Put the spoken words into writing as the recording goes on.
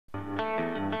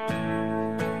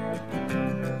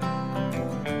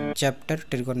chapter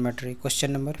Trigonometry.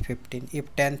 Question number 15. If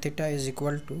tan theta is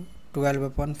equal to 12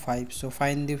 upon 5, so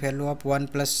find the value of 1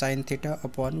 plus sin theta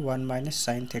upon 1 minus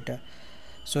sin theta.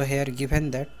 So here given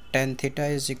that tan theta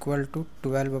is equal to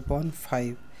 12 upon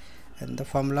 5 and the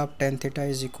formula of tan theta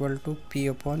is equal to P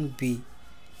upon B.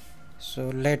 So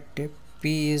let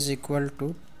P is equal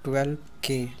to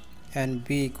 12k and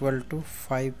B equal to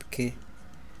 5k.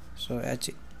 So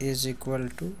H is equal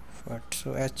to what?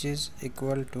 So H is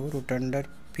equal to root under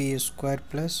P square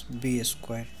plus B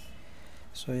square.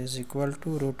 So is equal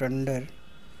to root under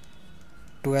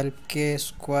 12k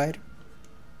square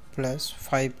plus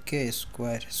 5k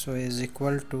square. So is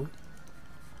equal to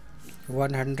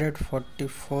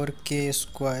 144k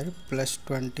square plus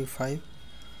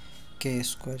 25k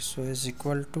square. So is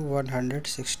equal to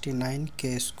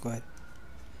 169k square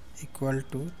equal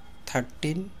to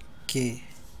 13k.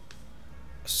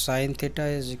 Sin theta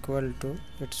is equal to,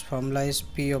 its formula is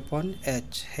P upon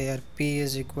H. Here P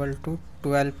is equal to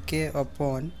 12k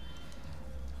upon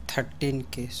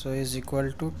 13k. So is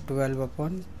equal to 12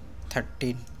 upon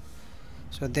 13.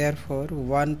 So therefore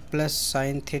 1 plus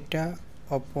sin theta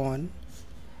upon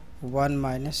 1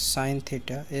 minus sin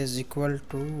theta is equal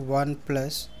to 1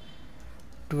 plus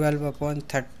 12 upon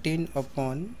 13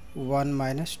 upon 1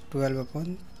 minus 12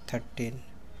 upon 13.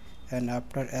 And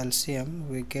after LCM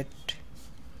we get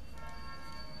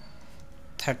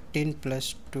 13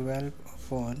 plus 12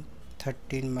 upon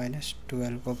 13 minus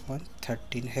 12 upon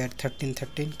 13. Here 13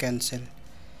 cancel.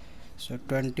 So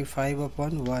 25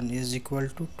 upon 1 is equal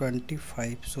to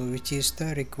 25. So which is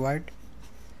the required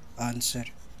answer?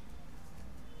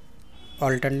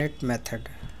 Alternate method.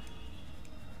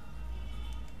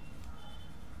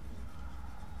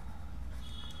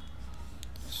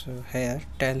 So here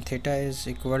tan theta is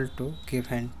equal to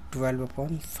given 12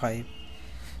 upon 5.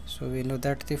 So we know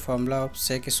that the formula of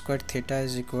sec squared theta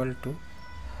is equal to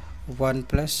 1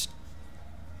 plus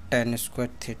tan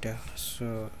squared theta.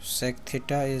 So sec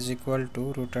theta is equal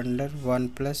to root under 1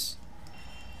 plus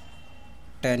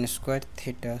tan squared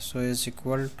theta. So is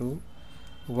equal to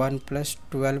 1 plus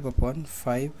 12 upon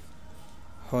 5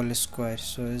 whole square.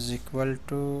 So is equal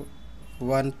to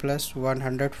 1 plus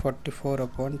 144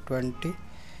 upon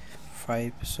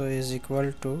 25. So is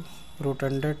equal to root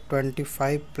under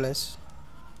 25 plus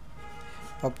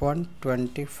upon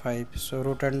 25. So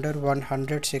root under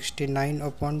 169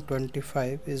 upon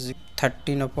 25 is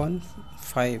 13 upon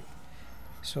 5.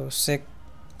 So sec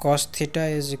cos theta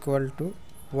is equal to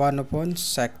 1 upon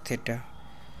sec theta.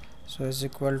 So is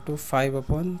equal to 5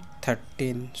 upon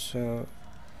 13. So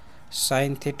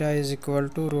sin theta is equal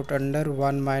to root under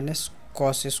 1 minus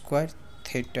cos square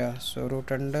theta. So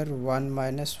root under 1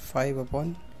 minus 5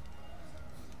 upon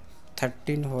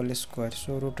 13 whole square.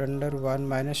 So root under 1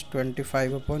 minus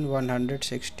 25 upon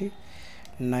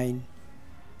 169.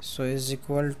 So is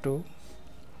equal to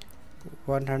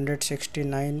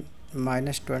 169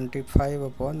 minus 25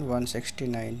 upon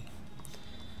 169.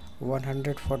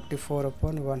 144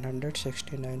 upon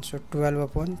 169. So 12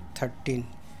 upon 13.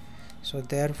 So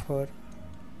therefore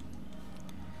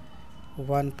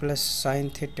 1 plus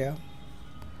sin theta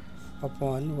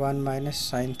upon 1 minus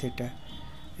sin theta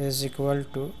is equal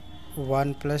to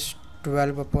 1 plus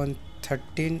 12 upon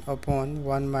 13 upon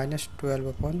 1 minus 12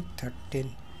 upon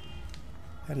 13.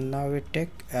 And now we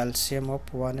take LCM of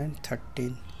 1 and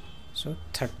 13. So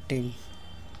 13.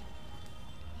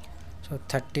 So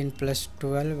 13 plus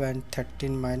 12 and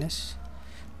 13 minus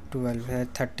 12. Here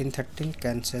 13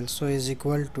 cancel. So is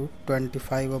equal to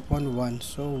 25 upon 1.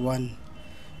 So 1,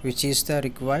 which is the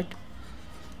required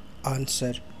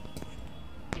answer.